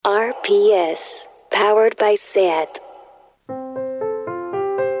RPS, powered by SEAT.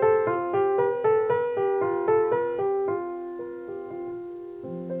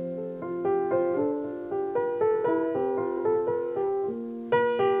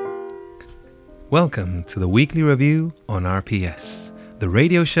 Welcome to the weekly review on RPS, the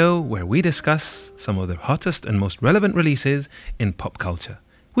radio show where we discuss some of the hottest and most relevant releases in pop culture.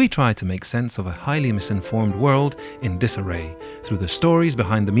 We try to make sense of a highly misinformed world in disarray through the stories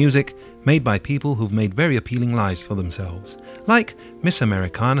behind the music made by people who've made very appealing lives for themselves, like Miss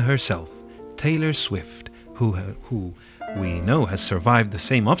Americana herself, Taylor Swift, who we know has survived the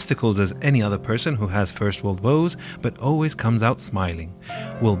same obstacles as any other person who has first world woes, but always comes out smiling.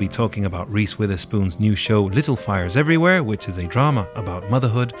 We'll be talking about Reese Witherspoon's new show Little Fires Everywhere, which is a drama about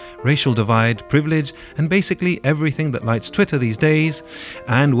motherhood, racial divide, privilege, and basically everything that lights Twitter these days.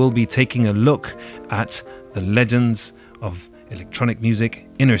 And we'll be taking a look at the legends of electronic music,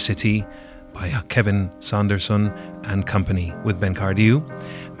 Inner City, by Kevin Saunderson and company, with Ben Cardew,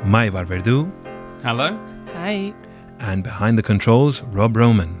 Maivar Verdu. Hello. Hi. And behind the controls, Rob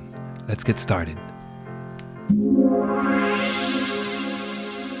Roman. Let's get started.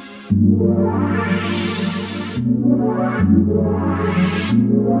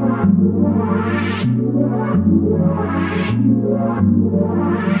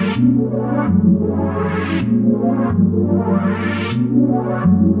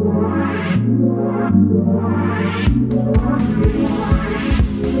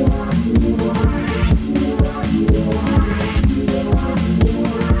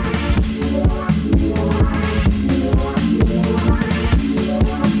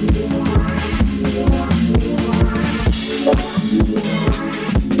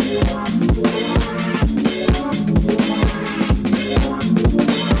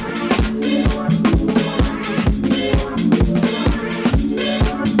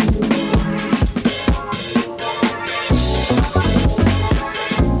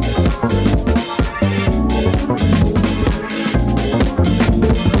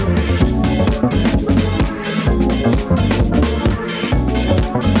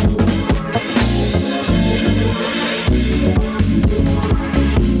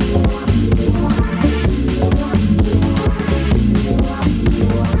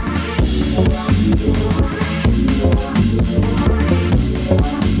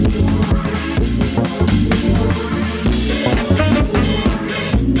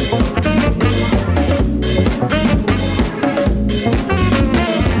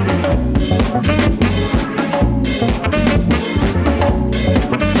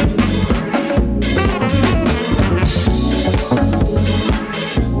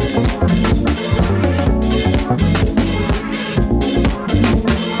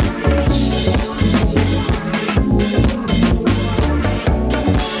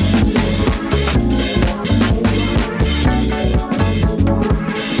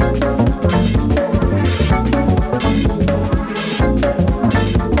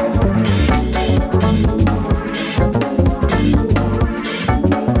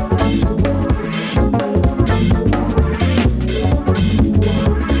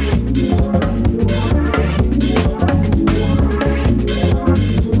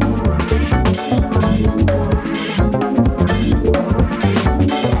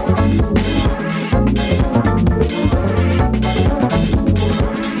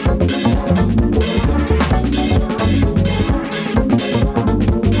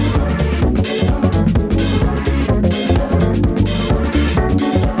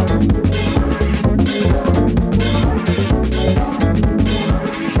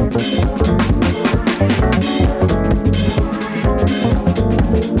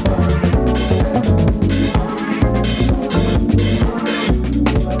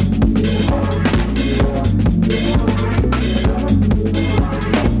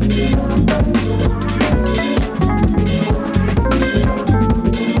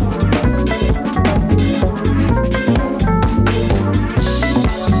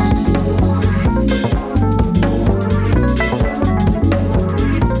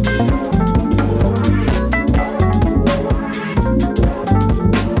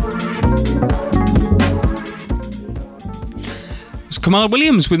 Kamal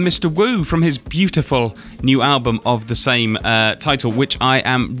Williams with Mr. Wu from his beautiful new album of the same title, which I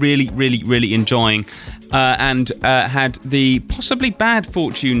am really enjoying, and had the possibly bad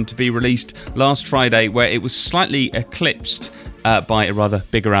fortune to be released last Friday, where it was slightly eclipsed by a rather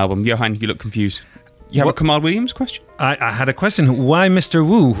bigger album. Johan, you look confused. You have a Kamal Williams question? I had a question. Why Mr.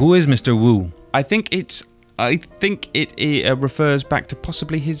 Wu? Who is Mr. Wu? I think it refers back to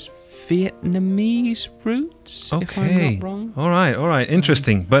possibly his Vietnamese roots, if I'm not wrong. All right.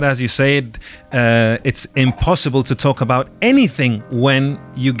 Interesting. But as you said, it's impossible to talk about anything when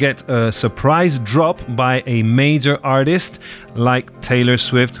you get a surprise drop by a major artist like Taylor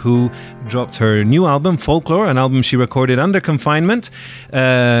Swift, who dropped her new album, Folklore, an album she recorded under confinement,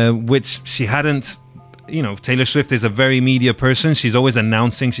 which she hadn't... Taylor Swift is a very media person. She's always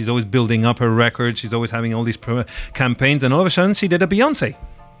announcing, she's always building up her record, she's always having all these campaigns, and all of a sudden she did a Beyonce.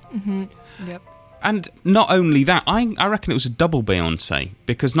 Mm-hmm. Yep. And not only that, I reckon it was a double Beyonce,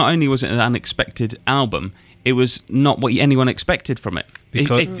 because not only was it an unexpected album, it was not what anyone expected from it.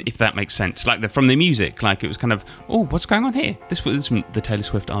 If that makes sense. From the music, it was kind of, what's going on here? This was the Taylor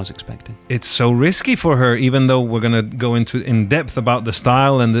Swift I was expecting. It's so risky for her, even though we're going to go in depth about the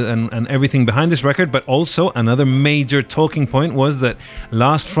style and everything behind this record. But also another major talking point was that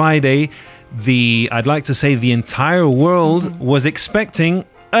last Friday, I'd like to say the entire world was expecting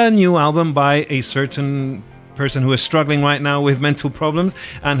a new album by a certain person who is struggling right now with mental problems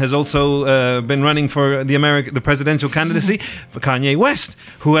and has also been running for the presidential candidacy, for Kanye West,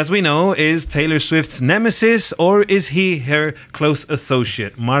 who, as we know, is Taylor Swift's nemesis, or is he her close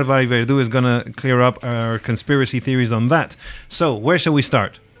associate? Marvari Verdu is going to clear up our conspiracy theories on that. So, where shall we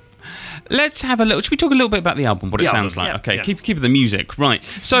start? Let's have a little... Should we talk a little bit about the album, what it sounds like? Yeah, okay, yeah. Keep the music. Right.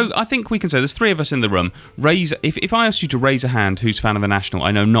 So I think we can say there's three of us in the room. If I asked you to raise a hand who's a fan of The National,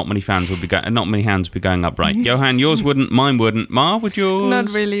 I know not many hands would be going up, right? Johan, yours wouldn't, mine wouldn't. Mar, would yours? Not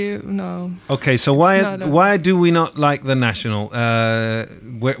really, no. Okay, so why do we not like The National?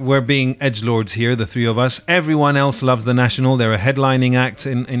 We're being edgelords here, the three of us. Everyone else loves The National. They're a headlining act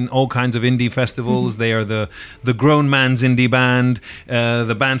in all kinds of indie festivals. They are the grown man's indie band,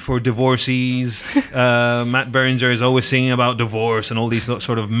 the band for divorcees. Matt Berninger is always singing about divorce and all these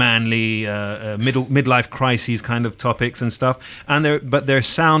sort of manly midlife crises kind of topics and stuff. But their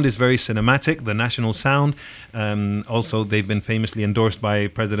sound is very cinematic, the National sound. Also, they've been famously endorsed by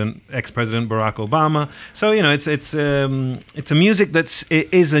ex-President Barack Obama. So it's a music it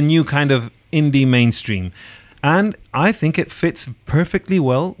is a new kind of indie mainstream, and I think it fits perfectly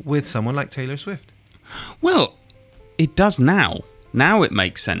well with someone like Taylor Swift. Well, it does now. Now it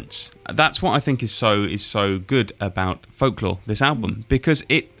makes sense. That's what I think is so good about Folklore, this album, because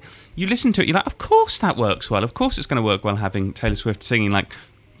you listen to it, you're like, of course that works well. Of course it's going to work well having Taylor Swift singing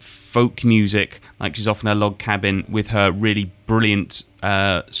folk music, like she's off in her log cabin with her really brilliant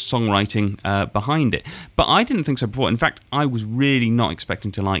songwriting behind it. But I didn't think so before. In fact, I was really not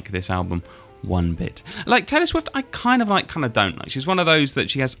expecting to like this album one bit. Like Taylor Swift, I kind of don't like. She's one of those that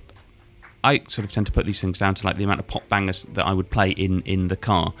she has... I sort of tend to put these things down to the amount of pop bangers that I would play in the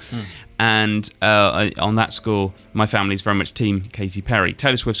car. And on that score, my family's very much team Katy Perry.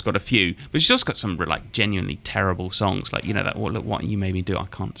 Taylor Swift's got a few, but she's also got some genuinely terrible songs, that What You Made Me Do. I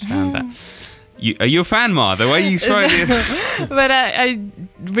can't stand that. Are you a fan, Mar? The way you try it. But I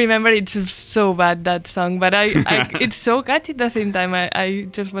remember it's so bad, that song. But it's so catchy at the same time. I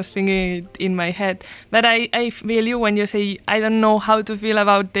just was singing it in my head. But I feel you when you say I don't know how to feel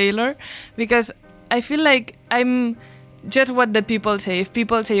about Taylor, because I feel like I'm just what the people say. If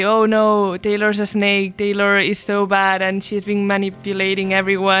people say, oh no, Taylor's a snake, Taylor is so bad and she's been manipulating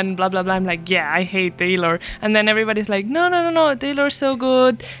everyone, blah blah blah, I'm like, yeah, I hate Taylor. And then everybody's like, no, Taylor's so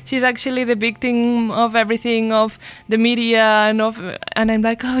good, she's actually the victim of everything, of the media and I'm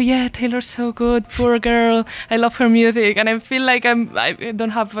like, oh yeah, Taylor's so good, poor girl, I love her music. And I feel like I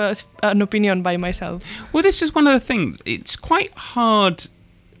don't have an opinion by myself. Well, this is one of the things, it's quite hard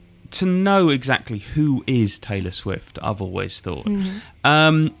to know exactly who is Taylor Swift, I've always thought.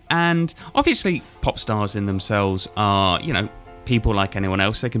 And obviously pop stars in themselves are, people like anyone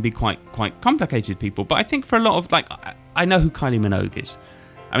else. They can be quite complicated people. But I think for a lot of, I know who Kylie Minogue is.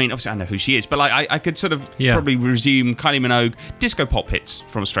 I mean, obviously I know who she is, but I could sort of probably resume Kylie Minogue disco pop hits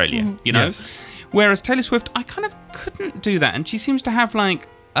from Australia, Yes. Whereas Taylor Swift, I kind of couldn't do that. And she seems to have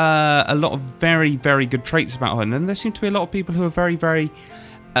a lot of very, very good traits about her. And then there seem to be a lot of people who are very, very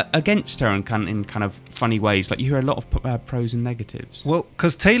against her in kind of funny ways. You hear a lot of pros and negatives. Well,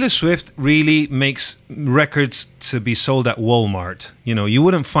 because Taylor Swift really makes records to be sold at Walmart. You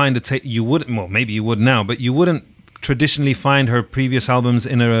wouldn't find maybe you would now, but you wouldn't traditionally find her previous albums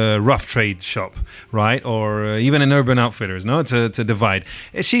in a rough trade shop, right? Or even in Urban Outfitters, no? To divide.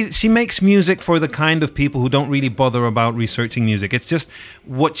 She makes music for the kind of people who don't really bother about researching music. It's just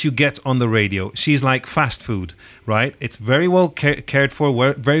what you get on the radio. She's like fast food, right? It's very well cared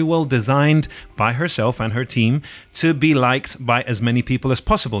for, very well designed by herself and her team to be liked by as many people as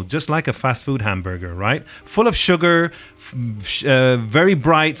possible, just like a fast food hamburger, right? Full of sugar, very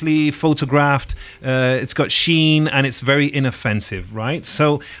brightly photographed, it's got sheen and it's very inoffensive, right?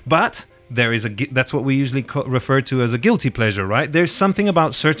 So, but there is that's what we usually refer to as a guilty pleasure, right? There's something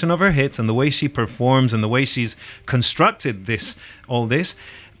about certain of her hits and the way she performs and the way she's constructed all this,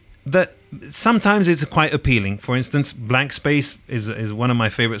 that sometimes it's quite appealing. For instance, Blank Space is one of my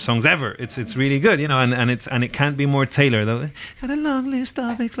favorite songs ever. It's really good, and it can't be more Taylor though. Got a long list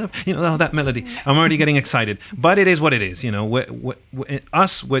of ex love, that melody. I'm already getting excited, but it is what it is.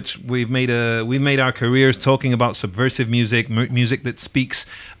 Us, which we've made our careers talking about subversive music that speaks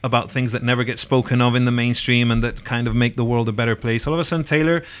about things that never get spoken of in the mainstream and that kind of make the world a better place. All of a sudden,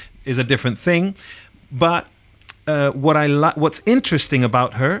 Taylor is a different thing, but what's interesting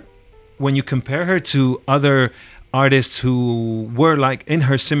about her, when you compare her to other artists who were like in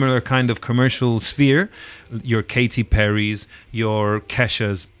her similar kind of commercial sphere, your Katy Perry's, your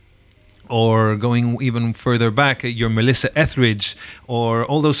Kesha's, or going even further back, your Melissa Etheridge, or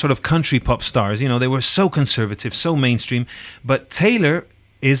all those sort of country pop stars, they were so conservative, so mainstream. But Taylor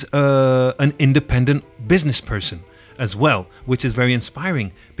is an independent business person as well, which is very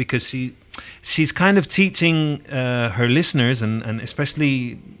inspiring, because she's kind of teaching her listeners and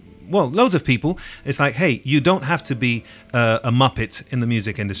especially, loads of people, it's like, hey, you don't have to be a muppet in the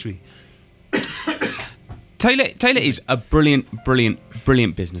music industry. Taylor is a brilliant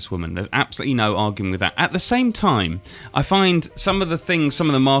businesswoman. There's absolutely no arguing with that. At the same time, I find some of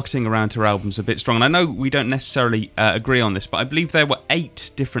the marketing around her albums a bit strong. And I know we don't necessarily agree on this, but I believe there were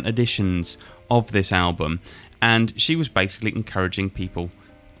 8 different editions of this album, and she was basically encouraging people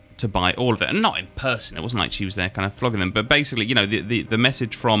to buy all of it, and not in person. It wasn't like she was there kind of flogging them, but basically, the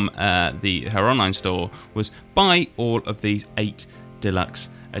message from her online store was buy all of these 8 deluxe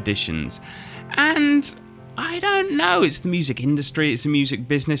editions. And I don't know, it's the music industry, it's the music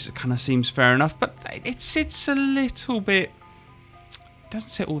business, it kind of seems fair enough, but it sits a little bit, doesn't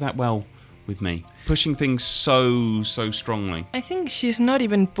sit all that well with me, pushing things so strongly. I think she's not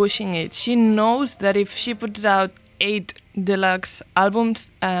even pushing it. She knows that if she puts out 8 deluxe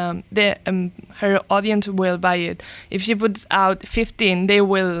albums, her audience will buy it. If she puts out 15, they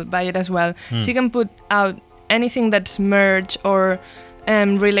will buy it as well. She can put out anything that's merch or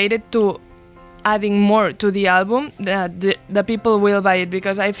related to adding more to the album, the people will buy it,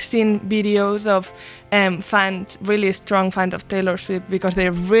 because I've seen videos of fans, really strong fans of Taylor Swift, because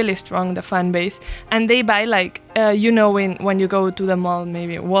they're really strong, the fan base, and they buy when you go to the mall,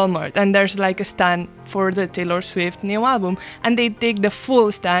 maybe Walmart, and there's like a stand for the Taylor Swift new album, and they take the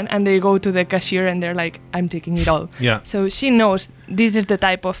full stand and they go to the cashier and they're like, I'm taking it all. Yeah. So she knows this is the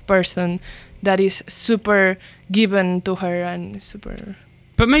type of person that is super given to her and super...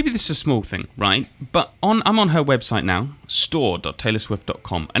 But maybe this is a small thing, right? But I'm on her website now,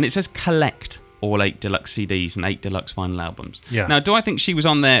 store.taylorswift.com, and it says collect all 8 deluxe CDs and 8 deluxe vinyl albums. Yeah. Now, do I think she was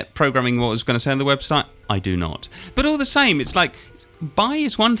on there programming what was going to say on the website? I do not. But all the same, it's like buy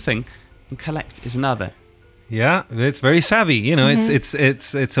is one thing and collect is another. Yeah, it's very savvy.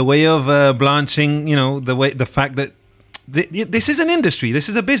 It's a way of blanching. The fact that this is an industry, this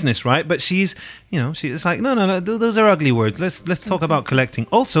is a business, right? But she's like, no, those are ugly words. Let's talk about collecting.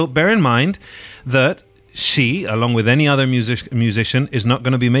 Also, bear in mind that she, along with any other musician, is not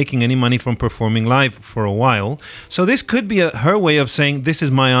going to be making any money from performing live for a while. So this could be her way of saying, this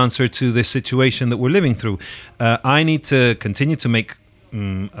is my answer to this situation that we're living through. I need to continue to make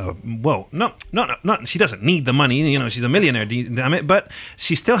not she doesn't need the money, she's a millionaire, damn it, but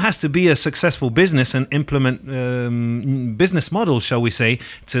she still has to be a successful business and implement business models, shall we say,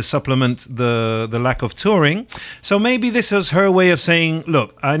 to supplement the lack of touring. So maybe this is her way of saying,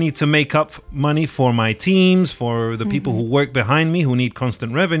 look, I need to make up money for my teams, for the people who work behind me, who need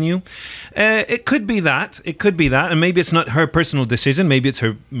constant revenue. It could be that, and maybe it's not her personal decision, maybe it's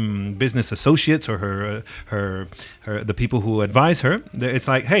her business associates or her the people who advise her. It's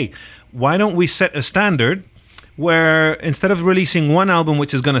like, hey, why don't we set a standard where instead of releasing one album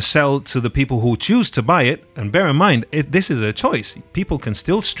which is going to sell to the people who choose to buy it, and bear in mind, this is a choice. People can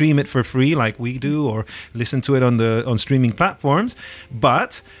still stream it for free like we do, or listen to it on streaming platforms,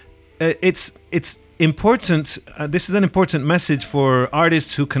 but it's important. This is an important message for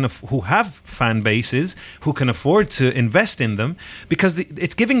artists who have fan bases, who can afford to invest in them, because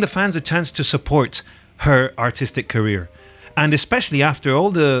it's giving the fans a chance to support her artistic career. And especially after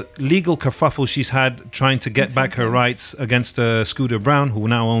all the legal kerfuffle she's had trying to get back her rights against Scooter Braun, who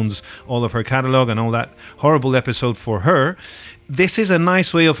now owns all of her catalog, and all that horrible episode for her, this is a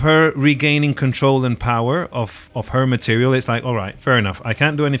nice way of her regaining control and power of her material. It's like, all right, fair enough. I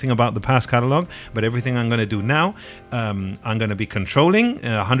can't do anything about the past catalog, but everything I'm going to do now, I'm going to be controlling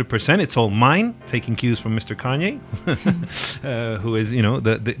 100%. It's all mine, taking cues from Mr. Kanye, who is,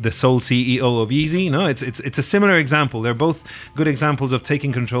 the sole CEO of Yeezy. It's a similar example. They're both good examples of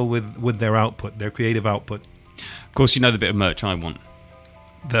taking control with their output, their creative output. Of course, you know the bit of merch I want.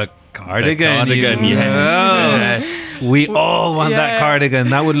 The cardigan. Yes. We all want that cardigan.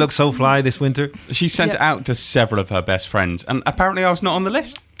 That would look so fly this winter. She sent it out to several of her best friends, and apparently I was not on the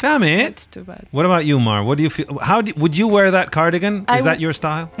list. Damn it. It's too bad. What about you, Mar? What do you feel? Would you wear that cardigan? Is that your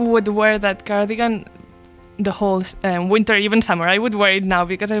style? Would wear that cardigan the whole winter, even summer. I would wear it now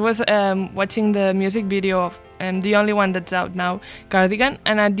because I was watching the music video of the only one that's out now, Cardigan,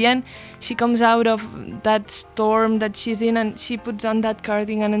 and at the end she comes out of that storm that she's in and she puts on that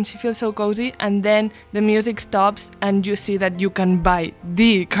cardigan and she feels so cozy, and then the music stops and you see that you can buy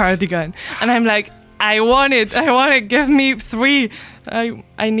the cardigan and I'm like, I want it, give me 3.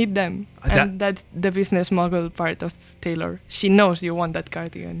 I need them. And that's the business mogul part of Taylor. She knows you want that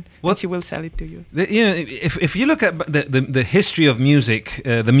cardigan, and she will sell it to you. If you look at the history of music,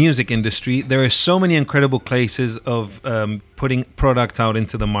 the music industry, there are so many incredible cases of putting product out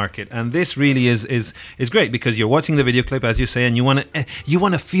into the market, and this really is great because you're watching the video clip, as you say, and you want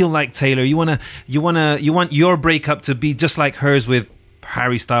to feel like Taylor. You want your breakup to be just like hers with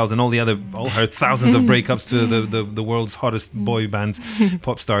Harry Styles and all her thousands of breakups to the world's hottest boy bands,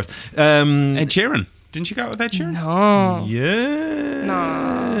 pop stars. Ed Sheeran. Didn't you go out with Ed Sheeran? No. Yes.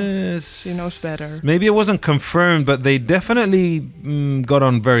 No. She knows better. Maybe it wasn't confirmed, but they definitely got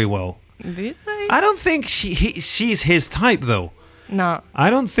on very well. Did they? I don't think she's his type, though. No. I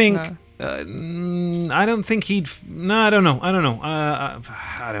don't think... No. I don't think he'd... No, I don't know. I don't know.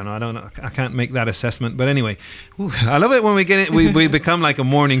 I can't make that assessment. But anyway, I love it when we get it. We become like a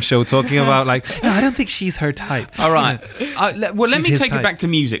morning show talking about like, no, I don't think she's her type. All right. Let me take it back to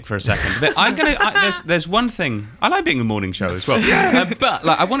music for a second. There's one thing. I like being a morning show as well. But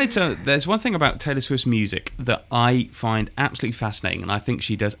there's one thing about Taylor Swift's music that I find absolutely fascinating, and I think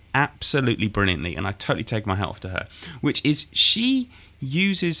she does absolutely brilliantly, and I totally take my hat off to her, which is she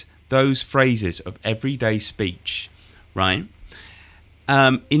uses those phrases of everyday speech, right,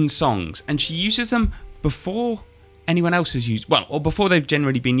 in songs, and she uses them before anyone else has used, or before they've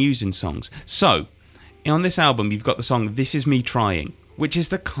generally been used in songs. So, on this album, you've got the song "This Is Me Trying," which is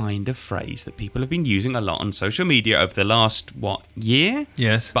the kind of phrase that people have been using a lot on social media over the last, year?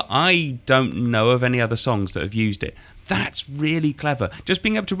 Yes. But I don't know of any other songs that have used it. That's really clever. Just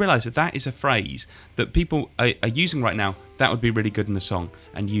being able to realise that is a phrase that people are using right now, that would be really good in the song,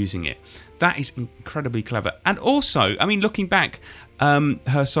 and using it. That is incredibly clever. And also, I mean, looking back,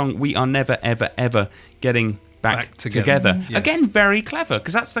 her song "We Are Never, Ever, Ever Getting Back Together." Yes. Again, very clever,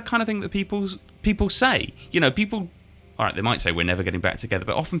 because that's the kind of thing that people say. People... All right, they might say we're never getting back together,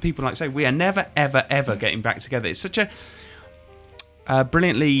 but often people like say we are never, ever, ever getting back together. It's such a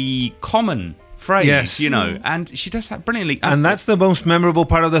brilliantly common phrase, yes. And she does that brilliantly. And that's the most memorable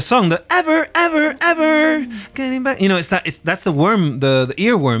part of the song, the ever, ever, ever getting back. That's the worm, the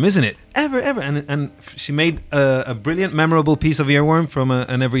earworm, isn't it? Ever, ever. And she made a brilliant, memorable piece of earworm from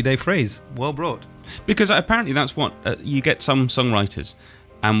an everyday phrase. Well brought. Because apparently that's what you get some songwriters,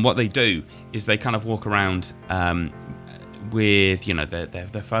 and what they do is they kind of walk around with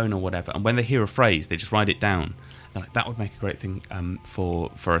their phone or whatever, and when they hear a phrase, they just write it down. They're like, that would make a great thing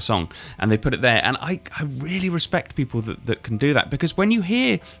for a song, and they put it there. And I really respect people that can do that, because when you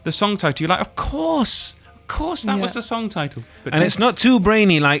hear the song title, you're like, of course that was the song title. And it's not too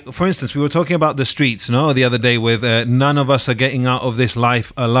brainy. Like, for instance, we were talking about The Streets, the other day with "None of us are getting out of this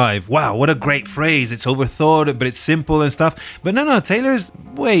life alive." Wow, what a great phrase. It's overthought, but it's simple and stuff. But no, Taylor's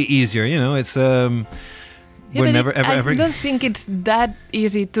way easier. It's we're never, ever, ever. I don't think it's that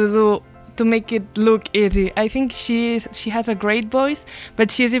easy to make it look easy. I think she has a great voice, but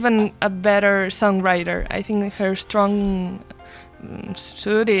she's even a better songwriter. I think her strong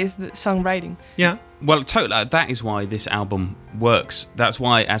suit is the songwriting. Yeah. Well, totally. That is why this album works. That's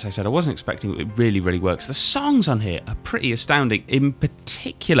why, as I said, I wasn't expecting it. It really, really works. The songs on here are pretty astounding. In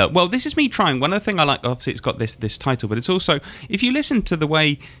particular, well, This Is Me Trying. One other thing I like, obviously, it's got this title, but it's also, if you listen to the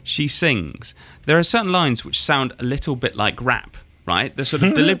way she sings, there are certain lines which sound a little bit like rap, right? The sort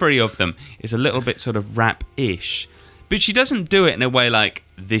of delivery of them is a little bit sort of rap-ish. But she doesn't do it in a way like,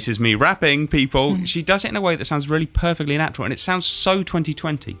 "This is me rapping, people." She does it in a way that sounds really perfectly natural, and it sounds so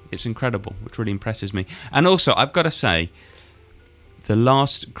 2020. It's incredible, which really impresses me. And also, I've got to say, The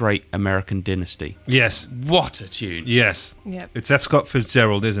Last Great American Dynasty. Yes. What a tune. Yes. Yep. It's F. Scott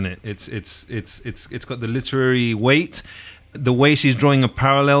Fitzgerald, isn't it? It's got the literary weight, the way she's drawing a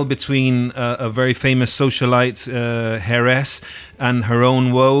parallel between a very famous socialite, Jerez, and her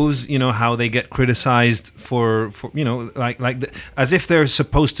own woes, how they get criticized for as if they're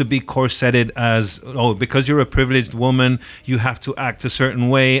supposed to be corseted as, because you're a privileged woman, you have to act a certain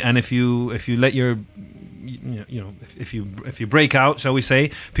way, and if you let your if you break out, shall we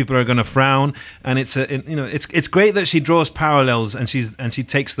say, people are going to frown, and it's great that she draws parallels and she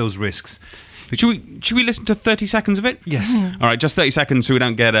takes those risks. Should we listen to 30 seconds of it? Yes. All right, just 30 seconds so we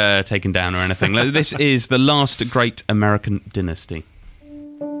don't get taken down or anything. This is The Last Great American Dynasty.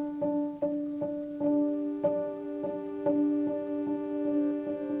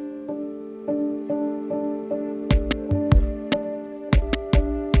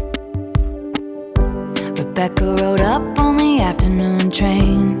 Rebecca rode up on the afternoon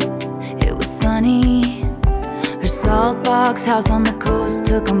train. It was sunny. Her salt box house on the coast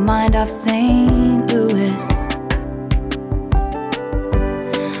took her mind off St. Louis.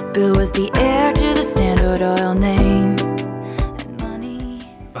 Bill was the heir to the Standard Oil name. And money.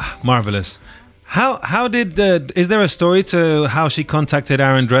 Marvelous. How did is there a story to how she contacted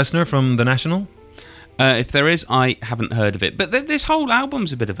Aaron Dresner from The National? If there is, I haven't heard of it. But this whole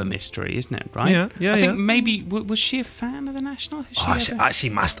album's a bit of a mystery, isn't it? Right? Yeah. I think maybe was she a fan of The National? She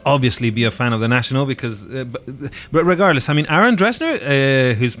must obviously be a fan of The National because, but regardless, I mean, Aaron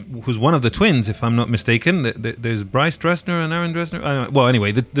Dresner, who's one of the twins, if I'm not mistaken. There's Bryce Dresner and Aaron Dresner. Well,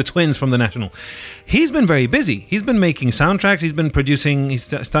 anyway, the twins from The National. He's been very busy. He's been making soundtracks. He's been producing. He's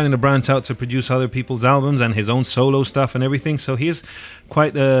starting to branch out to produce other people's albums and his own solo stuff and everything. So he's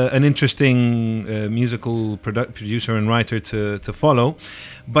quite an interesting musical producer and writer to follow,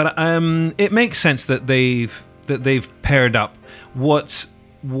 but it makes sense that they've paired up. What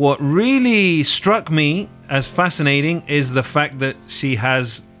really struck me as fascinating is the fact that she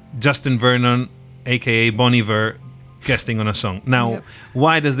has Justin Vernon, aka Bon Iver, guesting on a song. Now,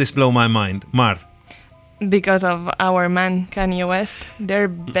 Why does this blow my mind, Mar? Because of our man Kanye West, they're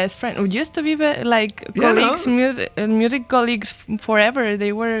best friends. We used to be colleagues, music colleagues forever.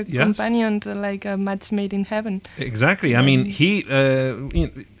 They were companions, like a match made in heaven. Exactly. I mean, he.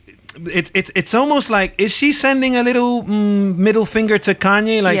 It's almost like, is she sending a little middle finger to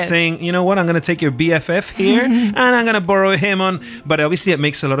Kanye, saying, you know what, I'm going to take your BFF here and I'm going to borrow him on. But obviously it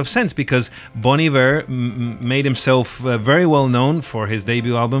makes a lot of sense because Bon Iver made himself very well known for his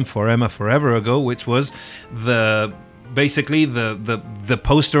debut album For Emma Forever Ago, which was basically the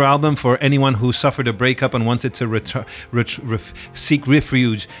poster album for anyone who suffered a breakup and wanted to seek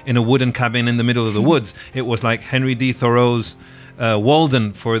refuge in a wooden cabin in the middle of the woods. It was like Henry D. Thoreau's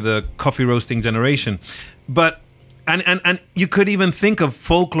Walden for the coffee roasting generation. But and you could even think of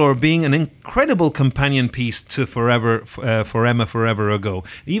Folklore being an incredible companion piece to For Emma Forever Ago.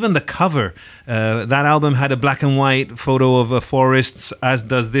 Even the cover, that album had a black and white photo of a forest, as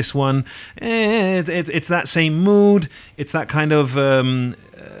does this one. It's that same mood. It's that kind of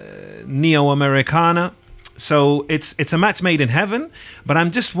neo-Americana. So it's a match made in heaven, but I'm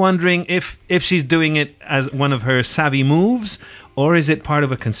just wondering if she's doing it as one of her savvy moves, or is it part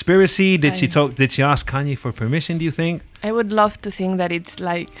of a conspiracy? Did she ask Kanye for permission, do you think? I would love to think that it's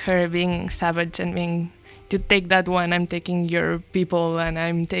like her being savage and being, to take that one, I'm taking your people and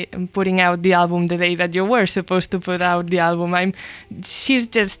I'm putting out the album the day that you were supposed to put out the album. She's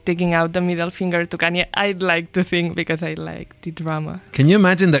just sticking out the middle finger to Kanye. I'd like to think, because I like the drama. Can you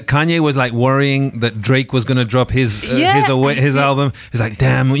imagine that Kanye was like worrying that Drake was going to drop his album? He's like,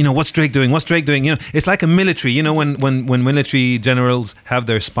 damn, what's Drake doing? It's like a military, when military generals have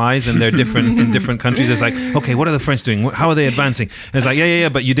their spies and they're different in different countries. It's like, okay, what are the French doing? How are they advancing? And it's like, yeah,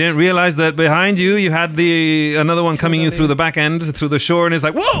 but you didn't realize that behind you had another one coming you through the back end, through the shore, and it's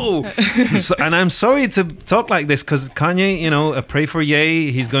like, whoa! And I'm sorry to talk like this because Kanye, a pray for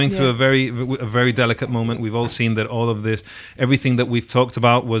Ye, he's going through a very delicate moment. We've all seen that all of this, everything that we've talked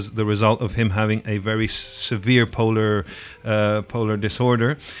about was the result of him having a very severe polar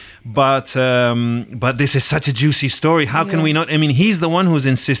disorder. But this is such a juicy story. How can we not? I mean, he's the one who's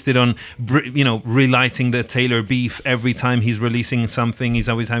insisted on, relighting the Taylor beef every time he's releasing something. He's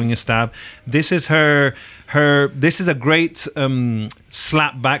always having a stab. This is this is a great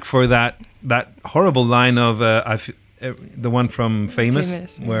slap back for that horrible line of the one from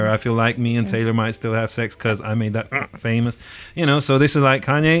Famous, where I feel like me and Taylor might still have sex because I made that famous. So this is like,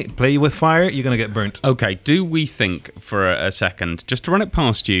 Kanye, play you with fire, you're going to get burnt. Okay, do we think for a second, just to run it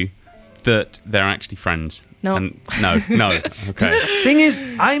past you, that they're actually friends? No. No. Okay. Thing is,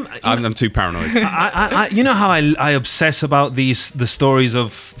 I'm too paranoid. I you know how I obsess about the stories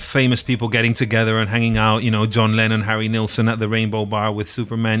of famous people getting together and hanging out. You know, John Lennon, Harry Nilsson at the Rainbow Bar with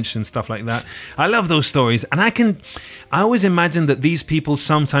Supermensch and stuff like that. I love those stories, and I always imagine that these people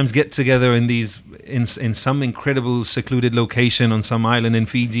sometimes get together in some incredible secluded location on some island in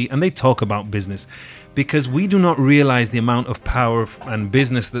Fiji, and they talk about business, because we do not realize the amount of power and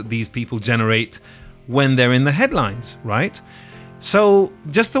business that these people generate when they're in the headlines, right? So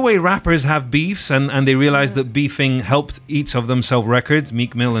just the way rappers have beefs and they realize that beefing helped each of them sell records,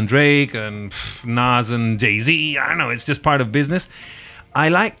 Meek Mill and Drake and Nas and Jay-Z, I don't know, it's just part of business. I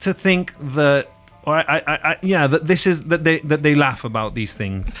like to think that, that they laugh about these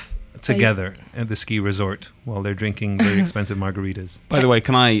things together at the ski resort while they're drinking very expensive margaritas. By the way,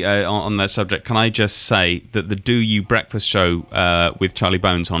 can I, on that subject, can I just say that the Do You breakfast show with Charlie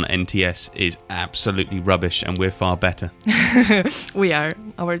Bones on NTS is absolutely rubbish, and we're far better. We are.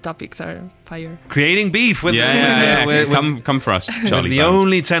 Our topics are fire. Creating beef with come for us, Charlie. The Bones.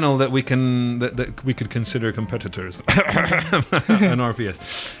 only channel that we could consider competitors on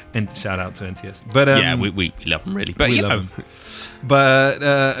RPS. And shout out to NTS. But we love them really. But we love them.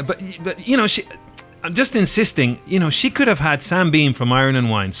 But you know, I'm just insisting, you know, she could have had Sam Beam from Iron and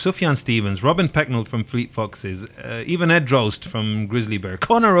Wine, Sufjan Stevens, Robin Pecknold from Fleet Foxes, even Ed Drost from Grizzly Bear,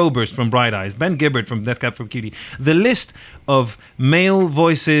 Conor Oberst from Bright Eyes, Ben Gibbard from Death Cab for Cutie. The list of male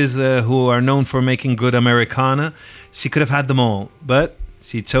voices who are known for making good Americana, she could have had them all, but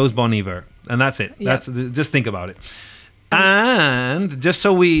she chose Bon Iver, and that's it. Yeah. Just think about it. And just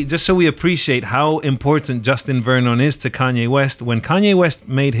so we appreciate how important Justin Vernon is to Kanye West, when Kanye West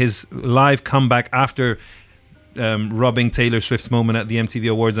made his live comeback after robbing Taylor Swift's moment at the MTV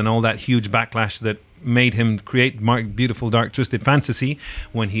Awards and all that huge backlash that made him create Beautiful Dark Twisted Fantasy,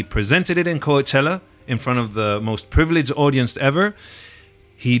 when he presented it in Coachella in front of the most privileged audience ever,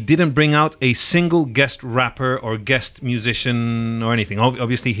 he didn't bring out a single guest rapper or guest musician or anything.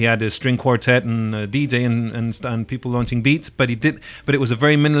 Obviously, he had a string quartet and a DJ and people launching beats, but it was a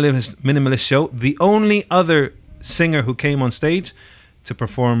very minimalist show. The only other singer who came on stage to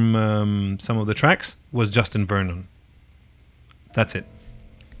perform some of the tracks was Justin Vernon. That's it.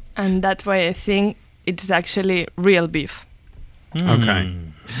 And that's why I think it's actually real beef. Okay.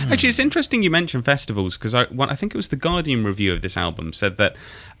 Actually, it's interesting you mentioned festivals, because I think it was the Guardian review of this album said that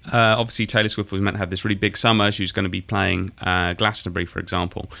obviously Taylor Swift was meant to have this really big summer. She was going to be playing Glastonbury, for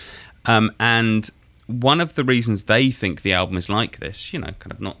example. And one of the reasons they think the album is like this, you know,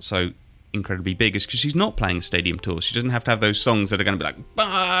 kind of not so incredibly big, is because she's not playing a stadium tour. She doesn't have to have those songs that are going to be like,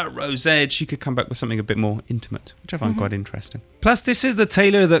 bah, Rosette. She could come back with something a bit more intimate, which I find quite interesting. Plus, this is the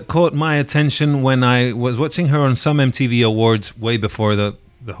Taylor that caught my attention when I was watching her on some MTV Awards way before the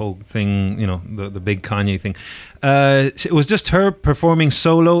whole thing, you know, the big Kanye thing. It was just her performing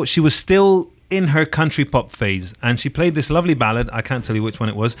solo. She was still in her country pop phase, and she played this lovely ballad. I can't tell you which one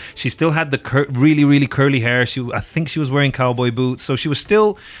it was. She still had the really, really curly hair. I think she was wearing cowboy boots, so she was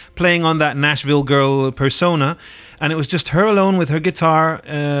still playing on that Nashville girl persona, and it was just her alone with her guitar,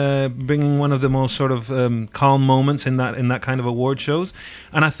 bringing one of the most sort of calm moments in that kind of award shows.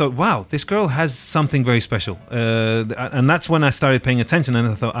 And I thought, wow, this girl has something very special, and that's when I started paying attention, and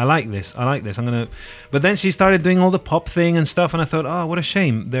I thought, I like this. But then she started doing all the pop thing and stuff, and I thought, oh, what a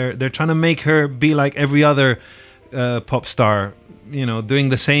shame. They're trying to make her be like every other pop star, you know, doing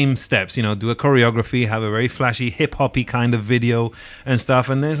the same steps, you know, do a choreography, have a very flashy hip-hoppy kind of video and stuff,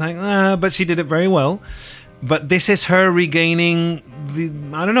 and there's like, but she did it very well. But this is her regaining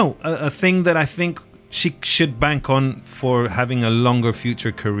a thing that I think she should bank on for having a longer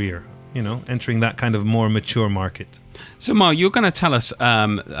future career, you know, entering that kind of more mature market. So, Mar, you're going to tell us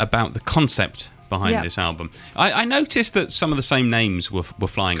about the concept behind this album. I noticed that some of the same names were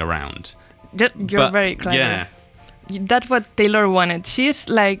flying around. You're very clever. Yeah. That's what Taylor wanted. She's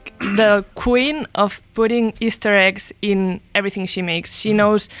like the queen of putting Easter eggs in everything she makes. She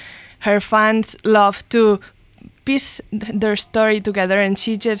knows her fans love to piece their story together, and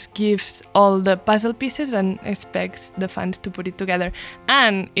she just gives all the puzzle pieces and expects the fans to put it together.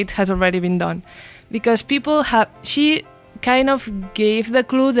 And it has already been done, because she kind of gave the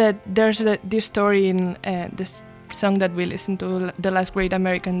clue that there's this story in this song that we listened to, The Last Great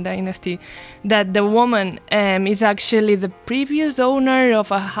American Dynasty, that the woman is actually the previous owner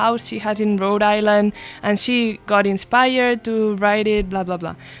of a house she has in Rhode Island, and she got inspired to write it, blah blah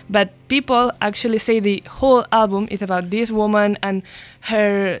blah. But people actually say the whole album is about this woman and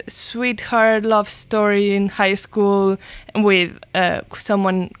her sweetheart love story in high school with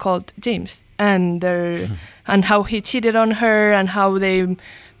someone called James. and and how he cheated on her and how they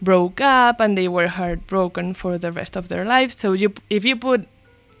broke up and they were heartbroken for the rest of their lives. So if you put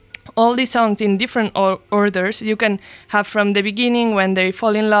all these songs in different orders, you can have from the beginning when they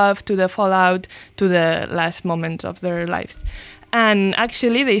fall in love to the fallout to the last moments of their lives. And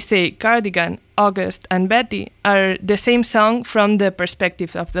actually they say Cardigan, August and Betty are the same song from the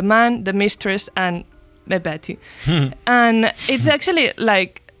perspectives of the man, the mistress and the Betty. And it's actually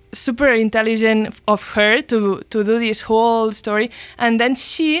like super intelligent of her to do this whole story, and then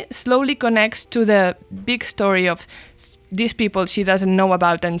she slowly connects to the big story of these people she doesn't know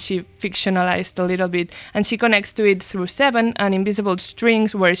about, and she fictionalized a little bit, and she connects to it through Seven and Invisible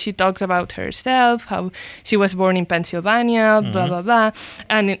Strings, where she talks about herself, how she was born in Pennsylvania, blah blah blah.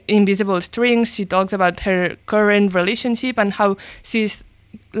 And in Invisible Strings she talks about her current relationship and how she's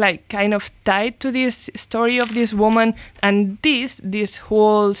like kind of tied to this story of this woman. And this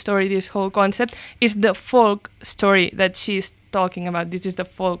whole story, this whole concept is the folk story that she's talking about. This is the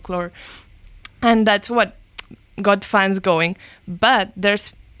folklore, and that's what got fans going. But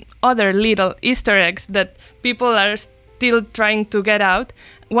there's other little Easter eggs that people are still trying to get out.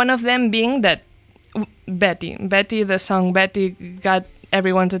 One of them being that Betty, the song Betty got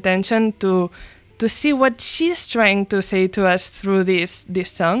everyone's attention to see what she's trying to say to us through this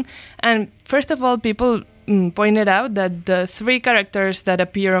song. And first of all, people pointed out that the three characters that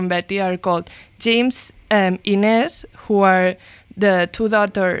appear on Betty are called James, Inez, who are the two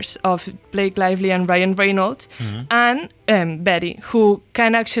daughters of Blake Lively and Ryan Reynolds, and Betty, who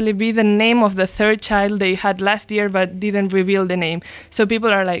can actually be the name of the third child they had last year but didn't reveal the name. So people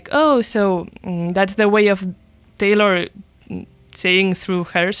are like, oh, so that's the way of Taylor saying through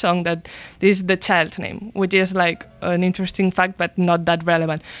her song that this is the child's name, which is like an interesting fact but not that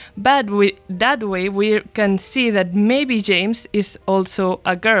relevant. But that way we can see that maybe James is also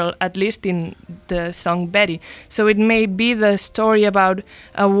a girl, at least in the song Betty. So it may be the story about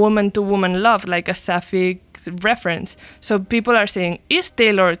a woman-to-woman love, like a sapphic reference. So people are saying, is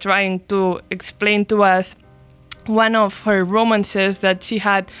Taylor trying to explain to us one of her romances that she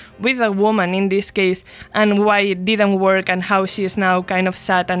had with a woman in this case, and why it didn't work, and how she is now kind of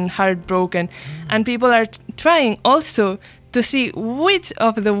sad and heartbroken? And people are trying also to see which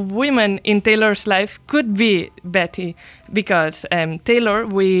of the women in Taylor's life could be Betty, because Taylor,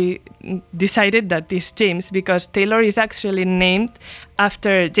 we decided that is James, because Taylor is actually named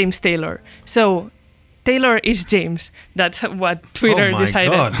after James Taylor. So Taylor is James. That's what Twitter decided.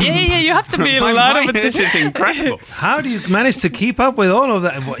 God. Yeah, you have to be a lot of This is incredible. How do you manage to keep up with all of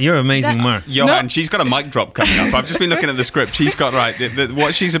that? You're amazing, Mark. Johan, she's got a mic drop coming up. I've just been looking at the script. She's got,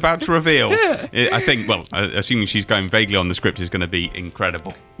 what she's about to reveal, I think, assuming she's going vaguely on the script, is going to be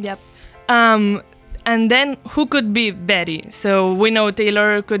incredible. Yep. And then who could be Betty? So we know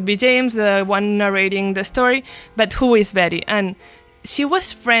Taylor could be James, the one narrating the story, but who is Betty? And she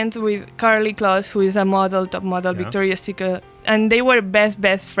was friends with Karlie Kloss, who is a model, top model, Victoria's Secret, and they were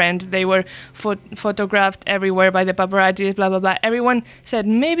best friends. They were photographed everywhere by the paparazzi, blah, blah, blah. Everyone said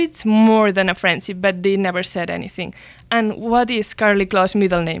maybe it's more than a friendship, but they never said anything. And what is Karlie Kloss'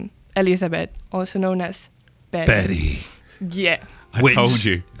 middle name? Elizabeth, also known as Betty. Yeah. I told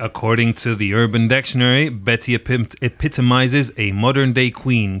you. According to the Urban Dictionary, Betty epitomizes a modern-day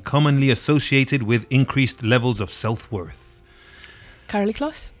queen commonly associated with increased levels of self-worth. Karlie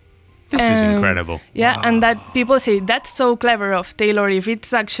Kloss. This is incredible. Yeah, wow. And that people say that's so clever of Taylor if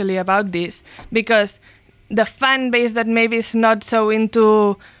it's actually about this, because the fan base that maybe is not so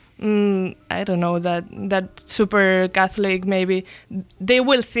into, I don't know, that super Catholic, maybe, they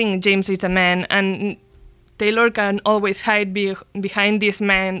will think James is a man, and Taylor can always hide behind this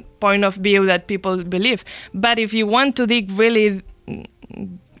man point of view that people believe. But if you want to dig really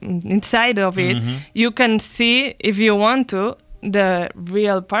inside of it, you can see, if you want to, the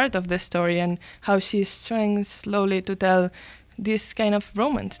real part of the story and how she's trying slowly to tell this kind of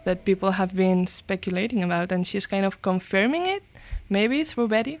romance that people have been speculating about, and she's kind of confirming it, maybe through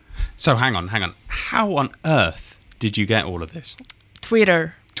Betty. So hang on. How on earth did you get all of this?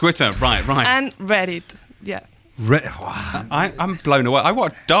 Twitter, right. And Reddit, yeah. I'm blown away. I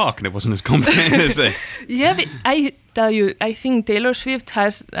watched Dark and it wasn't as complicated as this. Yeah, but I tell you, I think Taylor Swift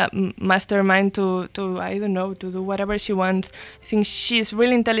has a mastermind to I don't know, to do whatever she wants. I think she's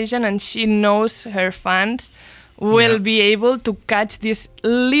really intelligent and she knows her fans will be able to catch these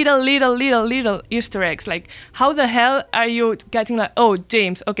little Easter eggs. Like, how the hell are you getting like, oh,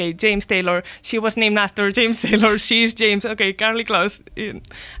 James, okay, James Taylor, she was named after James Taylor, she's James, okay, Karlie Kloss.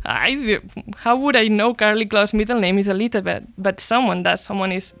 How would I know Karlie Kloss' middle name is Elizabeth? But someone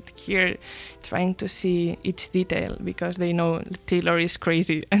is here trying to see each detail because they know Taylor is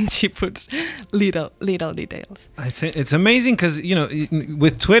crazy and she puts little details. It's amazing because,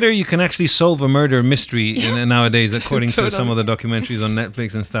 with Twitter, you can actually solve a murder mystery nowadays, according to some of the documentaries on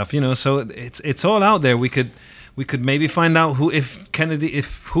Netflix and stuff, so it's all out there. We could maybe find out who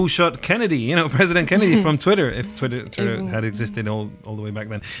shot Kennedy, President Kennedy from Twitter, if Twitter had existed all the way back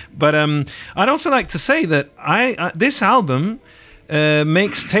then. But I'd also like to say that this album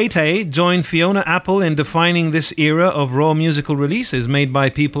makes Tay-Tay join Fiona Apple in defining this era of raw musical releases made by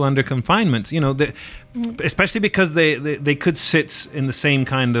people under confinement. Especially because they could sit in the same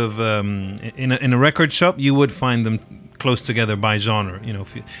kind of in a record shop. You would find them close together by genre.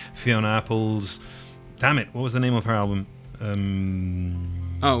 Fiona Apple's. Damn it! What was the name of her album?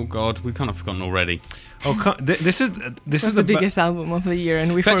 Oh God, we kind of forgotten already. This is the biggest album of the year,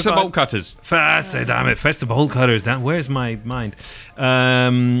 and we Fetch forgot. the Bolt Cutters. Damn it! Fetch the Bolt Cutters. Where's my mind?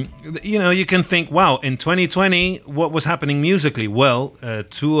 You can think, wow, in 2020, what was happening musically? Well,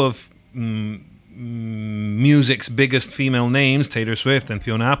 two of music's biggest female names, Taylor Swift and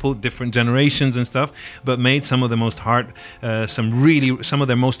Fiona Apple, different generations and stuff, but made some of the most some of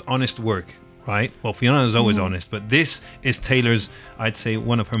their most honest work. Right. Well, Fiona is always honest, but this is Taylor's, I'd say,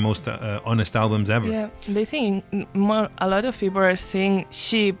 one of her most honest albums ever. Yeah, they think a lot of people are saying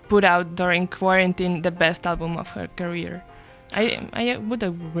she put out during quarantine the best album of her career. I would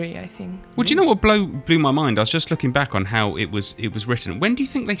agree. I think. Well, do you know what blew my mind? I was just looking back on how it was written. When do you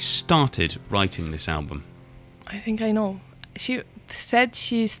think they started writing this album? I think I know. She said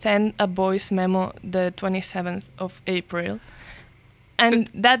she sent a voice memo the 27th of April, and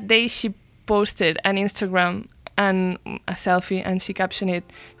that day she posted an Instagram and a selfie, and she captioned it,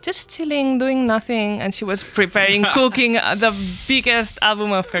 "Just chilling, doing nothing," and she was preparing cooking the biggest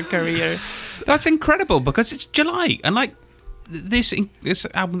album of her career. That's incredible because it's July and this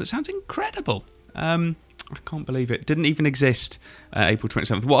album that sounds incredible. I can't believe it didn't even exist April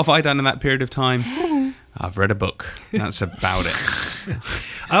 27th. What have I done in that period of time? I've read a book. That's about it.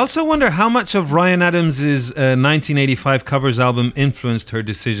 I also wonder how much of Ryan Adams' 1985 covers album influenced her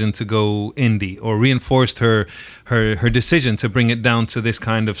decision to go indie, or reinforced her decision to bring it down to this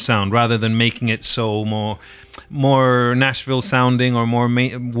kind of sound rather than making it so more Nashville sounding or more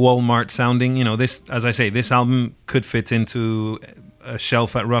Walmart sounding. This, as I say, this album could fit into a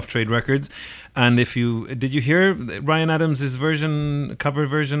shelf at Rough Trade Records. And did you hear Ryan Adams' cover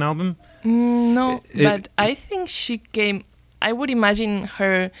version album? No, but I think I would imagine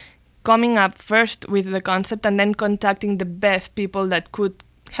her coming up first with the concept and then contacting the best people that could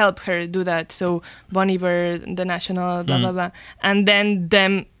help her do that. So Bon Iver, The National, blah, blah, blah. And then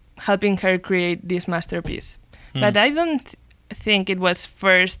them helping her create this masterpiece. But I don't think it was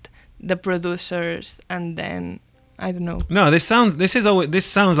first the producers and then... I don't know. No, this sounds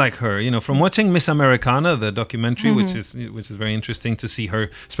like her. From watching Miss Americana, the documentary, which is very interesting to see her,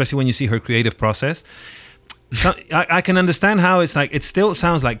 especially when you see her creative process. So I can understand how it's like. It still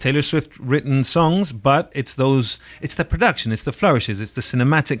sounds like Taylor Swift written songs, but it's the production, it's the flourishes, it's the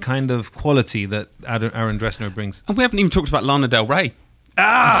cinematic kind of quality that Aaron Dresner brings. And we haven't even talked about Lana Del Rey.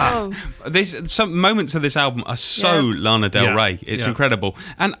 Some moments of this album are so Lana Del Rey. It's incredible,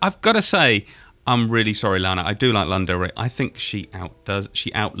 and I've got to say, I'm really sorry, Lana. I do like Lana Del Rey. I think she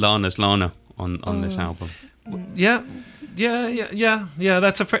out Lana's Lana on this album. Yeah.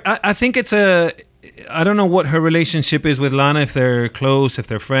 That's I think it's I don't know what her relationship is with Lana, if they're close, if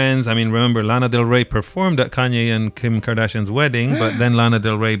they're friends. I mean, remember, Lana Del Rey performed at Kanye and Kim Kardashian's wedding, but then Lana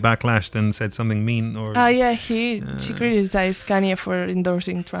Del Rey backlashed and said something mean. She criticized Kanye for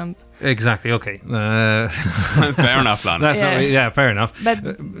endorsing Trump. Exactly. Okay. Fair enough, Lana. Fair enough. But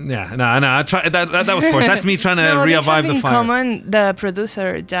I try, that was forced. That's me trying to revive the fire. In common, the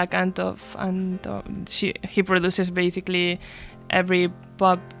producer Jack Antonoff, he produces basically every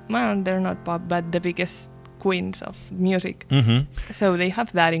pop. Well, they're not pop, but the biggest queens of music. Mm-hmm. So they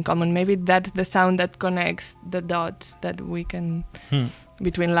have that in common. Maybe that's the sound that connects the dots that we can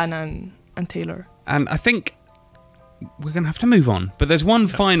between Lana and Taylor. And I think we're going to have to move on. But there's one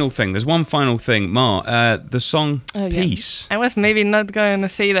final thing. Mar, the song Peace. I was maybe not going to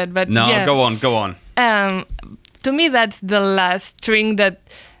say that, but no, go on. To me, that's the last string that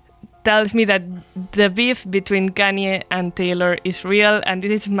tells me that the beef between Kanye and Taylor is real, and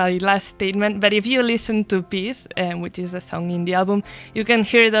this is my last statement. But if you listen to Peace, which is a song in the album, you can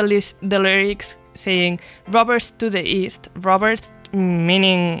hear the lyrics saying, "Robbers to the east," robbers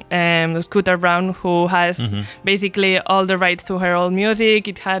meaning Scooter Braun, who has basically all the rights to her old music.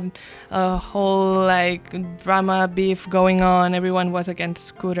 It had a whole drama beef going on. Everyone was against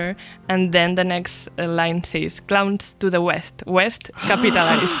Scooter. And then the next line says, "Clowns to the west, west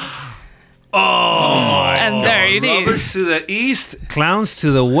capitalized." my And there it Robbers is. to the east, clowns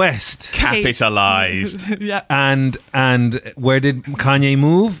to the west. Capitalized. Yeah. And where did Kanye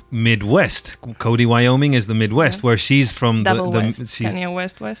move? Midwest. Cody, Wyoming is the Midwest, where she's from. Double the West. she's, Kanye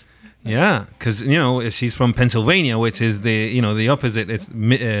West. yeah, because she's from Pennsylvania, which is the opposite. It's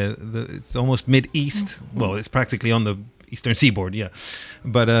it's almost mid-east. Well, it's practically on the eastern seaboard. Yeah,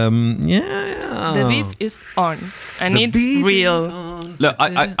 but yeah. The beef is on, and The it's beef real. is on. Look,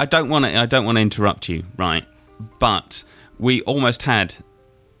 I don't want to interrupt you, right? But we almost had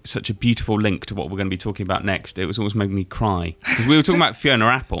such a beautiful link to what we're going to be talking about next. It was almost making me cry because we were talking about Fiona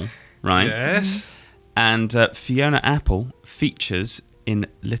Apple, right? Yes. And Fiona Apple features in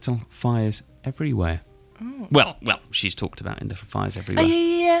Little Fires Everywhere. Oh. Well, she's talked about in Little Fires Everywhere.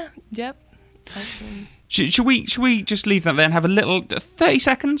 Yeah. Yep. Actually. Should we just leave that there and have a little 30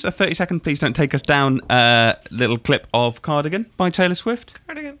 seconds? A 30-second, please don't take us down, little clip of Cardigan by Taylor Swift.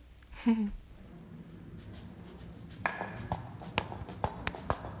 Cardigan.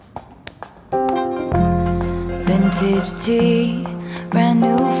 Vintage tee, brand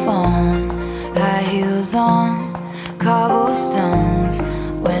new phone, high heels on, cobblestones.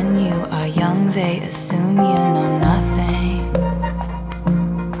 When you are young, they assume you know nothing.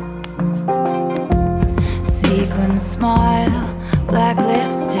 Sequin smile, black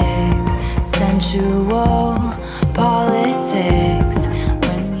lipstick, sensual politics.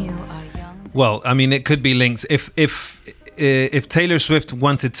 When you are young. Well, I mean, it could be linked. If Taylor Swift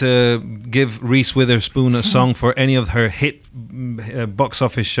wanted to give Reese Witherspoon a song for any of her hit box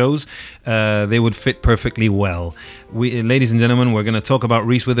office shows, they would fit perfectly well. Ladies and gentlemen, we're going to talk about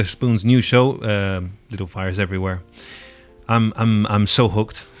Reese Witherspoon's new show, Little Fires Everywhere. I'm so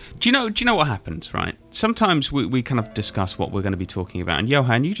hooked. Do you know what happens, right? Sometimes we kind of discuss what we're going to be talking about, and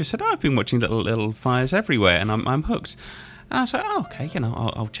Johan, you just said, I've been watching Little Fires Everywhere, and I'm hooked. And I was like, okay,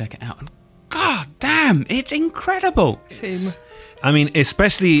 I'll check it out. And God damn, it's incredible. Same. I mean,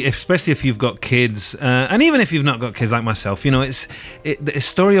 especially if you've got kids, and even if you've not got kids like myself, it's a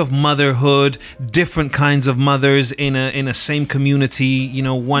story of motherhood, different kinds of mothers in a same community.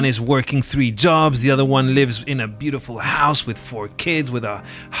 One is working 3 jobs, the other one lives in a beautiful house with 4 kids, with a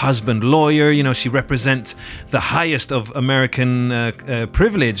husband lawyer. She represents the highest of American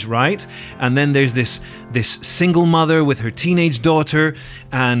privilege, right? And then there's this single mother with her teenage daughter,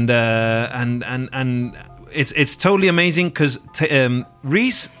 and It's totally amazing because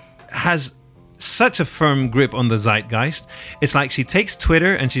Reese has such a firm grip on the zeitgeist. It's like she takes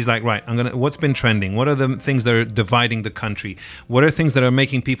Twitter and she's like, right, what's been trending? What are the things that are dividing the country? What are things that are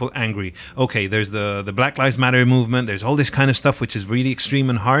making people angry? Okay, there's the Black Lives Matter movement. There's all this kind of stuff which is really extreme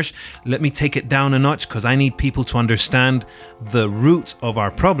and harsh. Let me take it down a notch because I need people to understand the root of our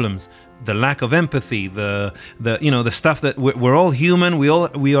problems. The lack of empathy, the stuff that we're all human, we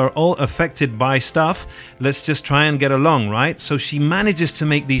are all affected by stuff. Let's just try and get along, right? So she manages to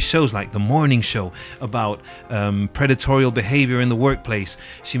make these shows like the morning show about predatorial behavior in the workplace.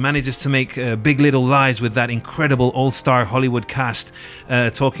 She manages to make Big Little Lies with that incredible all-star Hollywood cast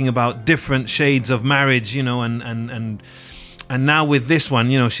talking about different shades of marriage, and now with this one,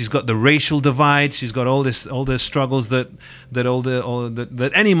 she's got the racial divide. She's got all the struggles that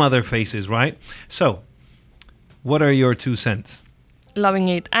any mother faces, right? So, what are your 2 cents? Loving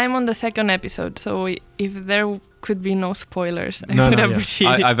it. I'm on the 2nd episode, so if there could be no spoilers, I would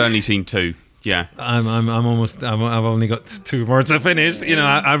appreciate it. I've only seen 2. Yeah, I've only got 2 more to finish.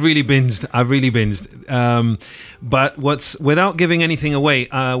 I really binged. But without giving anything away,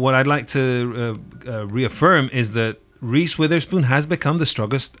 what I'd like to reaffirm is that Reese Witherspoon has become the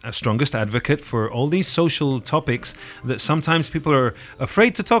strongest advocate for all these social topics that sometimes people are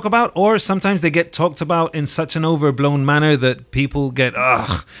afraid to talk about, or sometimes they get talked about in such an overblown manner that people get,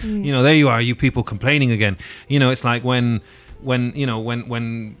 there you are, you people complaining again. It's like when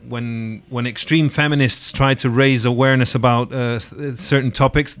extreme feminists try to raise awareness about certain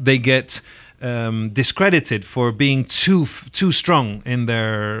topics, they get discredited for being too strong in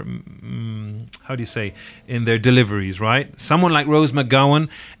their in their deliveries, right? Someone like Rose McGowan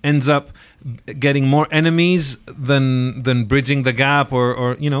ends up getting more enemies than bridging the gap,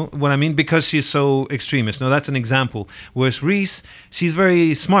 or what I mean, because she's so extremist. Now that's an example. Whereas Reese, she's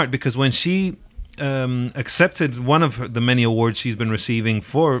very smart, because when she accepted one of the many awards she's been receiving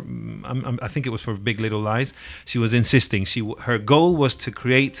for, I think it was for Big Little Lies, she was insisting. Her goal was to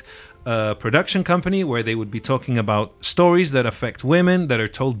create a production company where they would be talking about stories that affect women, that are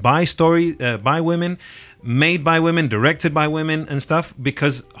told by women, made by women, directed by women and stuff,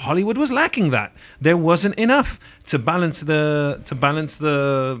 because Hollywood was lacking that. There wasn't enough to balance the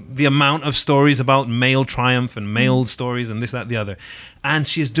amount of stories about male triumph and male stories and this, that, the other. And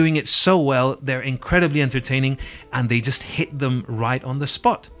she's doing it so well. They're incredibly entertaining, and they just hit them right on the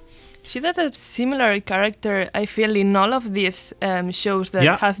spot. She does a similar character, I feel, in all of these shows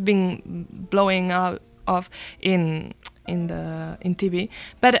that have been blowing out of in TV.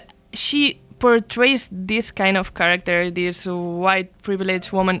 But she portrays this kind of character, this white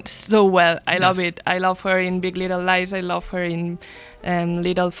privileged woman, so well. I love it. I love her in Big Little Lies. I love her in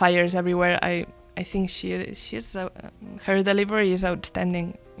Little Fires Everywhere. I think she's her delivery is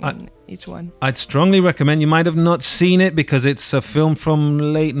outstanding in each one. I'd strongly recommend. You might have not seen it because it's a film from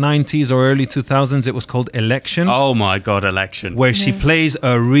late 90s or early 2000s. It was called Election. Oh my God, Election. Where she plays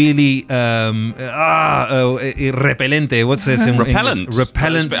a really repellente. What's this in Repellent. English?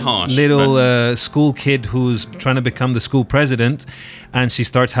 Repellent That's a bit harsh, little school kid who's trying to become the school president, and she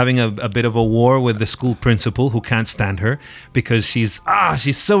starts having a bit of a war with the school principal who can't stand her because she's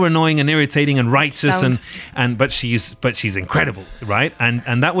so annoying and irritating and righteous but she's incredible, right? And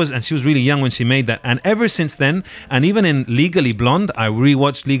she was really young when she made that. And ever since then, and even in Legally Blonde, I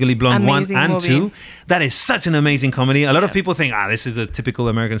rewatched Legally Blonde amazing 1 and movie. 2. That is such an amazing comedy. A lot of people think, this is a typical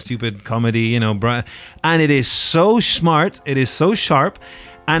American stupid comedy, and it is so smart, it is so sharp.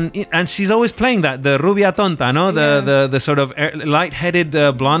 And she's always playing that, the rubia tonta, no? The sort of light-headed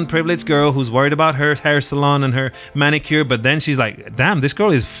blonde privileged girl who's worried about her hair salon and her manicure, but then she's like, damn, this girl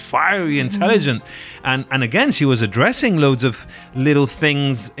is fiery, intelligent. And again, she was addressing loads of little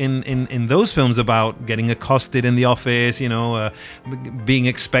things in those films about getting accosted in the office, being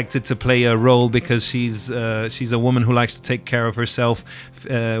expected to play a role because she's a woman who likes to take care of herself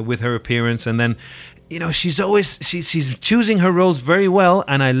with her appearance, and then she's choosing her roles very well,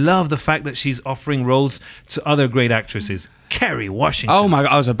 and I love the fact that she's offering roles to other great actresses. Kerry Washington. Oh my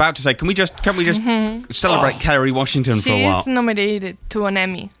God! I was about to say, can we just celebrate Kerry Washington for a while? She is nominated to an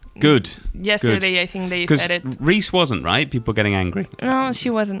Emmy. Good. Yesterday, Good. I think they said it. Because Reese wasn't, right? People getting angry. No, she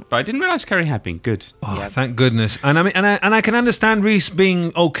wasn't. But I didn't realise Kerry had been. Good. Oh, thank goodness. And I mean, and I can understand Reese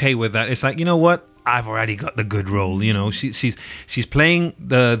being okay with that. It's like, you know what? I've already got the good role, she's playing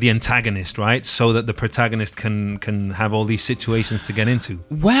the antagonist, right? So that the protagonist can have all these situations to get into.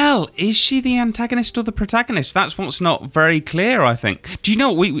 Well, is she the antagonist or the protagonist? That's what's not very clear, I think. Do you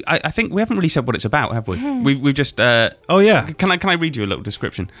know, I think we haven't really said what it's about, have we? We've just... oh, yeah. Can I read you a little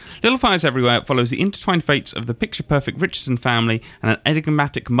description? Little Fires Everywhere follows the intertwined fates of the picture-perfect Richardson family and an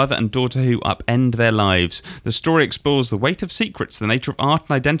enigmatic mother and daughter who upend their lives. The story explores the weight of secrets, the nature of art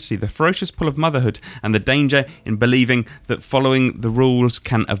and identity, the ferocious pull of motherhood, and the danger in believing that following the rules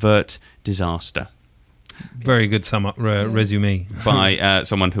can avert disaster. Very good resume. By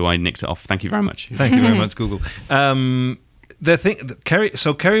someone who I nicked it off. Thank you very much. Thank you very much, Google.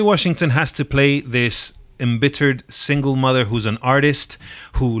 Kerry Washington has to play this embittered single mother who's an artist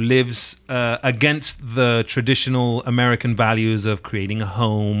who lives against the traditional American values of creating a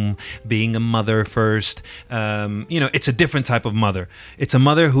home, being a mother first. It's a different type of mother. It's a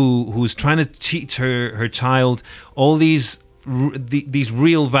mother who's trying to teach her child all these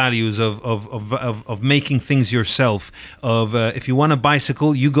real values of making things yourself, if you want a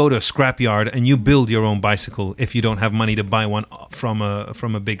bicycle, you go to a scrapyard and you build your own bicycle if you don't have money to buy one from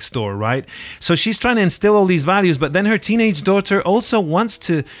a big store, right? So she's trying to instill all these values, but then her teenage daughter also wants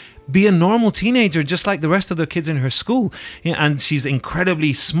to be a normal teenager just like the rest of the kids in her school, and she's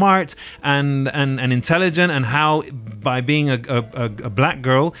incredibly smart and intelligent, and how by being a black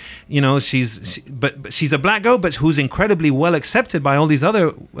girl, she's a black girl but who's incredibly well accepted by all these other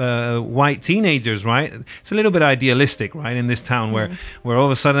white teenagers, right? It's a little bit idealistic, right, in this town where all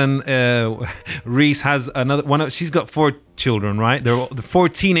of a sudden Reese has another one. She's got 4 children, right? They're the 4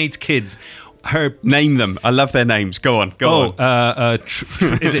 teenage kids. Name them. I love their names. Go on.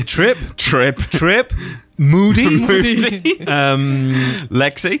 Is it Trip? Trip. Moody.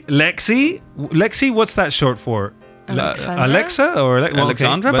 Lexi. What's that short for? Alexa or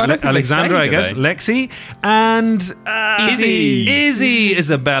Alexandra, but Alexandra, I guess. Lexi and Izzy,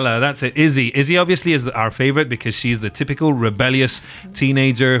 Isabella. That's it. Izzy obviously is our favorite because she's the typical rebellious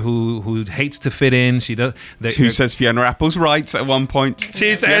teenager who hates to fit in. Who says Fiona Apple's right at one point.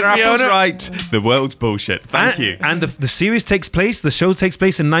 She says Fiona Apple's right. The world's bullshit. Thank you. And the show takes place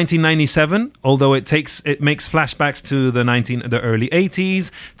in 1997. Although it makes flashbacks to the early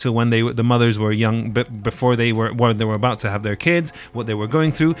 80s, to when the mothers were young, but before they were they were about to have their kids, what they were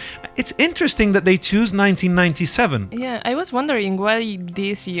going through. It's interesting that they choose 1997. Yeah, I was wondering why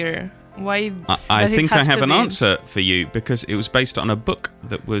this year. Why? I does it think I have have to an be? answer for you, because it was based on a book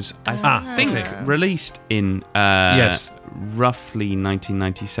that was, I think, released in Yes. roughly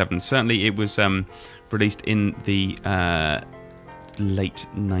 1997. Certainly, it was released in the late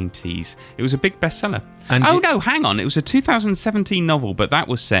 90s. It was a big bestseller. And No, hang on. It was a 2017 novel, but that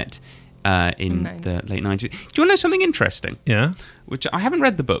was set in the late 90s. Do you want to know something interesting? Yeah. Which I haven't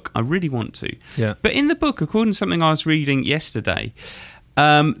read the book. I really want to. Yeah. But in the book, according to something I was reading yesterday,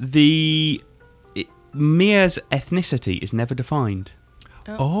 Mia's ethnicity is never defined.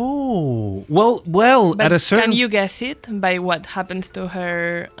 Oh. Well, But at a certain... can you guess it by what happens to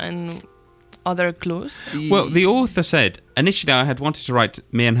her and other clues? Well, the author said, initially I had wanted to write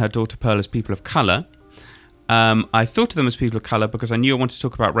Mia and her daughter Pearl as people of colour. I thought of them as people of colour because I knew I wanted to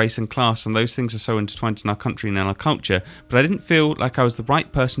talk about race and class, and those things are so intertwined in our country and in our culture, but I didn't feel like I was the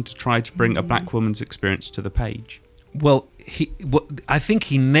right person to try to bring a black woman's experience to the page. Well, I think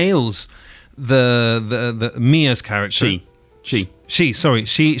he nails the Mia's character. She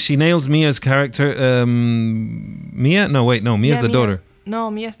nails Mia's character. Mia? No, wait, no. Mia's the daughter.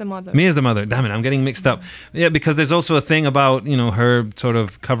 No, Mia's the mother. Mia's the mother. Damn it, I'm getting mixed up. Yeah, because there's also a thing about, her sort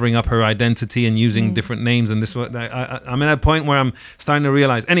of covering up her identity and using different names, and this. I'm at a point where I'm starting to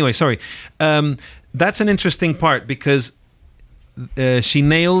realize. Anyway, sorry. That's an interesting part because she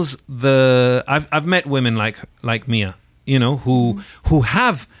nails the. I've met women like Mia, who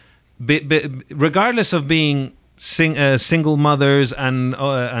have, regardless of being single mothers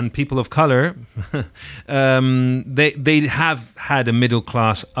and people of color, they have had a middle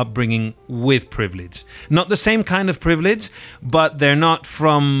class upbringing with privilege. Not the same kind of privilege, but they're not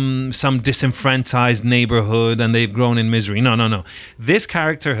from some disenfranchised neighborhood and they've grown in misery. No. This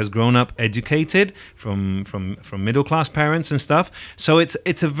character has grown up educated from middle class parents and stuff. So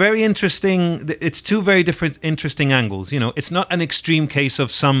it's a very interesting. It's two very different interesting angles. It's not an extreme case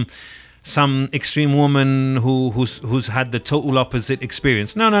of some extreme woman who's had the total opposite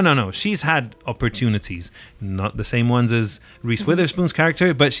experience. No. She's had opportunities, not the same ones as Reese Witherspoon's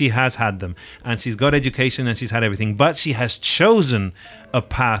character, but she has had them, and she's got education and she's had everything. But she has chosen a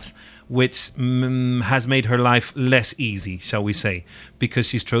path which has made her life less easy, shall we say, because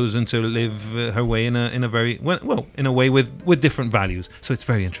she's chosen to live her way in a very in a way with different values. So it's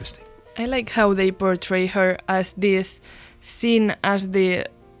very interesting. I like how they portray her as this, seen as the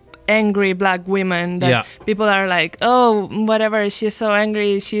angry black women that people are like, oh, whatever, she's so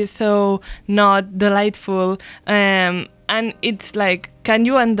angry, she's so not delightful, and it's like, can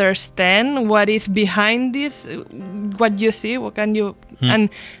you understand what is behind this, what you see, what can you and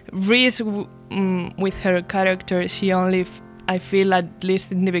Reese with her character, she only I feel, at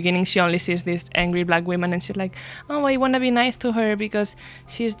least in the beginning, she only sees this angry black woman and she's like, oh, I want to be nice to her because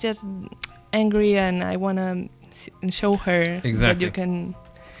she's just angry and I want to show her that you can.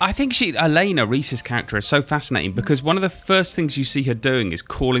 I think Elena, Reese's character, is so fascinating because one of the first things you see her doing is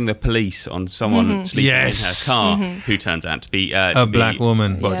calling the police on someone sleeping in her car who turns out to be a black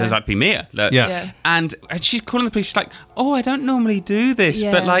woman. Well, it turns out to be Mia. And she's calling the police. She's like, oh, I don't normally do this,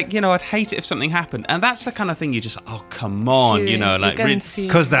 but I'd hate it if something happened. And that's the kind of thing you just, oh, come on,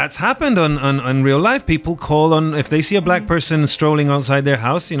 because that's happened on real life. People call on, if they see a black person strolling outside their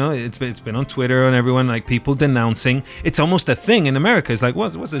house, it's been on Twitter and everyone, like, people denouncing. It's almost a thing in America. It's like,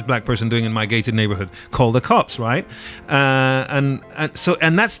 what's this black person doing in my gated neighborhood? Call the cops, right? And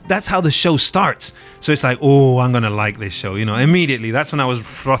that's how the show starts. So it's like, oh, I'm gonna like this show, immediately. That's when I was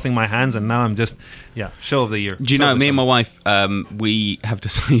frothing my hands, and now I'm just show of the year. Do you know, me and my wife, we have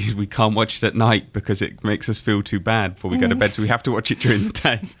decided we can't watch it at night because it makes us feel too bad before we go to bed, so we have to watch it during the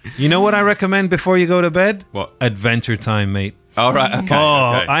day. You know what I recommend before you go to bed? What? Adventure Time, mate. All right, okay.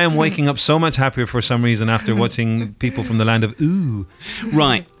 I am waking up so much happier for some reason after watching people from the land of ooh.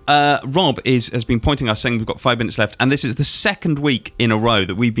 Right. Rob has been pointing us, saying we've got 5 minutes left, and this is the second week in a row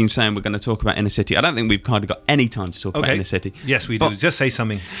that we've been saying we're going to talk about Inner City. I don't think we've kind of got any time to talk about Inner City. Yes, we do. Just say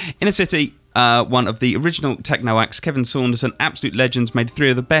something. Inner City, one of the original techno acts, Kevin Saunderson, absolute legends, made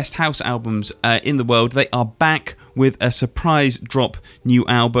 3 of the best house albums in the world. They are back with a surprise drop new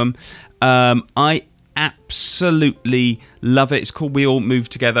album. I absolutely love it. It's called We All Move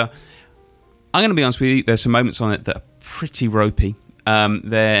Together. I'm going to be honest with you, there's some moments on it that are pretty ropey.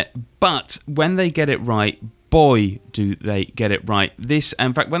 But when they get it right, boy, do they get it right.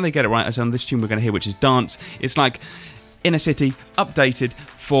 In fact, when they get it right, as on this tune we're going to hear, which is Dance, it's like Inner City updated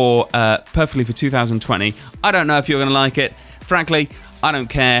for perfectly for 2020. I don't know if you're going to like it. Frankly, I don't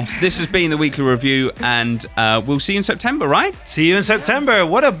care. This has been the Weekly Review, and we'll see you in September, right? See you in September.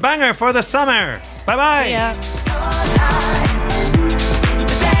 What a banger for the summer. Bye-bye. Yeah. I